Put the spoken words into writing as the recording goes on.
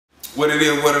What it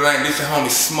is, what it ain't. This your homie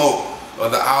Smoke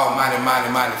of the almighty,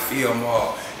 mighty film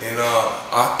hall. And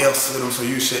I else with him, so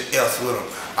you should else with him.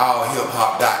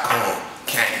 Allhiphop.com.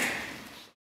 Kane.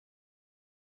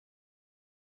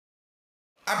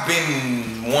 I've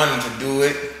been wanting to do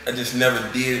it. I just never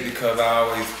did it because I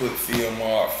always put film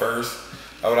art first.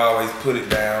 I would always put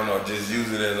it down or just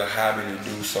use it as a hobby to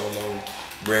do solo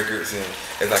records. And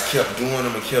as I kept doing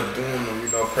them,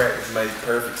 you know, practice makes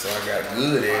perfect. So I got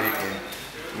good at it, and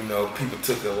you know, people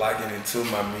took a liking into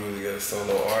my music as a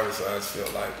solo artist. So I just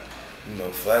felt like, you know,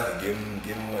 fuck it, give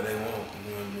them what they want.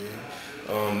 You know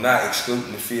what I mean? Not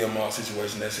excluding the film art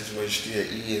situation. That situation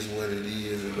still is what it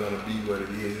is. It's gonna be what it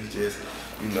is. It's just,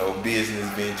 you know, business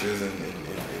ventures and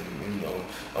you know,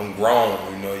 I'm grown.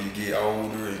 You know, you get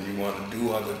older and you want to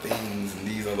do other things, and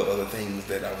these are the other things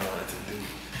that I wanted to do.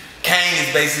 Kane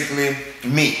is basically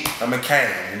me. I'm a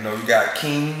Kane. You know, you got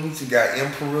kings, you got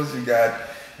emperors, you got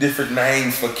different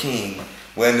names for king.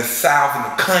 Well, in the South, in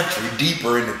the country,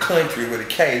 deeper in the country with a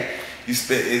K, it's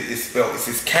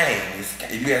Kane.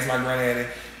 If you ask my granddaddy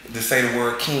to say the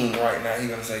word king right now,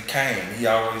 he's gonna say Kane. He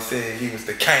always said he was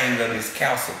the king of his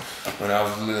castle when I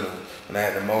was little, when I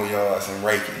had to mow yards and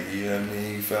rake it. You know what I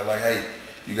mean? He felt like, hey,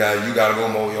 you gotta go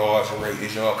mow yards and rake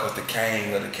this yard because the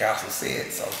king of the castle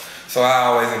said so. So I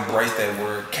always embraced that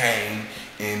word Kane,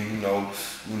 and you know,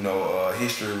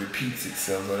 history repeats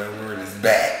itself, so that word is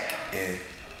back, and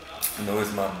you know,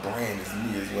 it's my brand, it's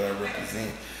me, it's what I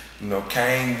represent. You know,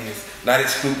 Kane is not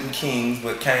excluding kings,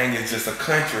 but Kane is just a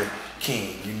country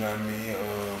king. You know what I mean?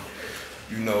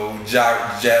 You know,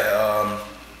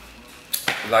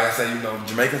 like I say, you know,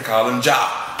 Jamaicans call him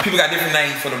Ja. People got different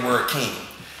names for the word king.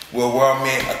 Well, where I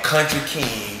meant a country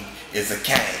king is a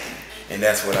Kane. And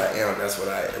that's what I am, that's what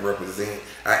I represent.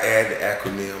 I add the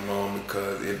acronym on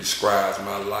because it describes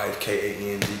my life,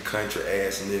 K-A-N-G, country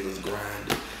ass niggas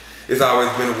grinding. It's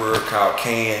always been a word called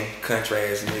can, country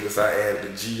ass niggas. I added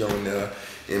the G on there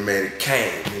and made it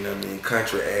Kane, you know what I mean?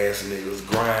 Country ass niggas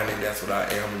grinding, that's what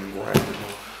I am in grinding.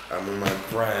 I'm in my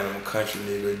grind, I'm a country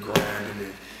nigga grinding,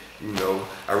 and you know,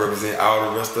 I represent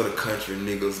all the rest of the country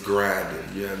niggas grinding,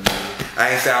 you know what I mean? I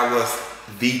ain't say I was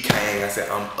the Kane, I said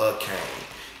I'm a Kane.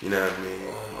 You know what I mean?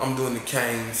 I'm doing the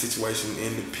Kane situation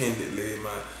independently.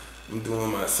 I'm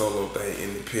doing my solo thing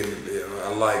independently.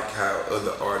 I like how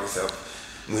other artists have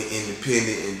went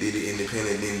independent and did it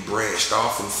independent, then branched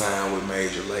off and signed with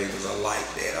major labels. I like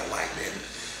that.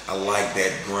 I like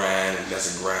that grind, and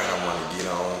that's a grind I want to get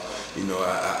on. You know,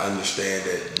 I understand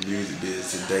that the music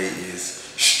business today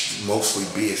is mostly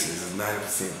business. It's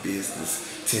 90%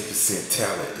 business, 10%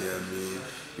 talent. You know what I mean?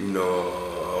 You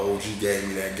know, OG gave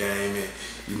me that game, and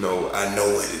you know, I know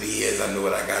what it is. I know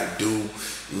what I gotta do.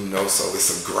 You know, so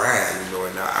it's a grind. You know,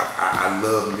 and I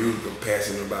love music. I'm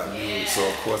passionate about music, so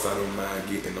of course I don't mind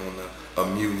getting on a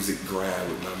music grind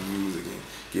with my music and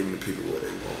giving the people what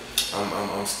they want.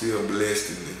 I'm still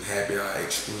blessed and happy I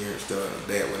experienced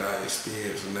that what I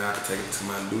experienced, and now I can take it to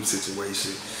my new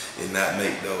situation and not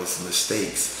make those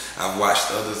mistakes. I've watched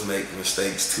others make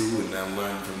mistakes too, and I'm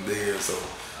learning from there. So,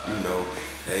 you know,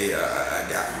 hey, I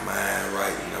got my mind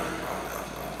right, and I'm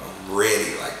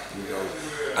ready. Like, you know,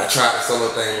 I tried the solo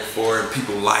thing before and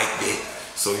people liked it,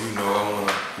 so you know, I want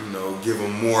to, you know, give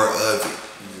them more of it.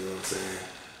 You know what I'm saying?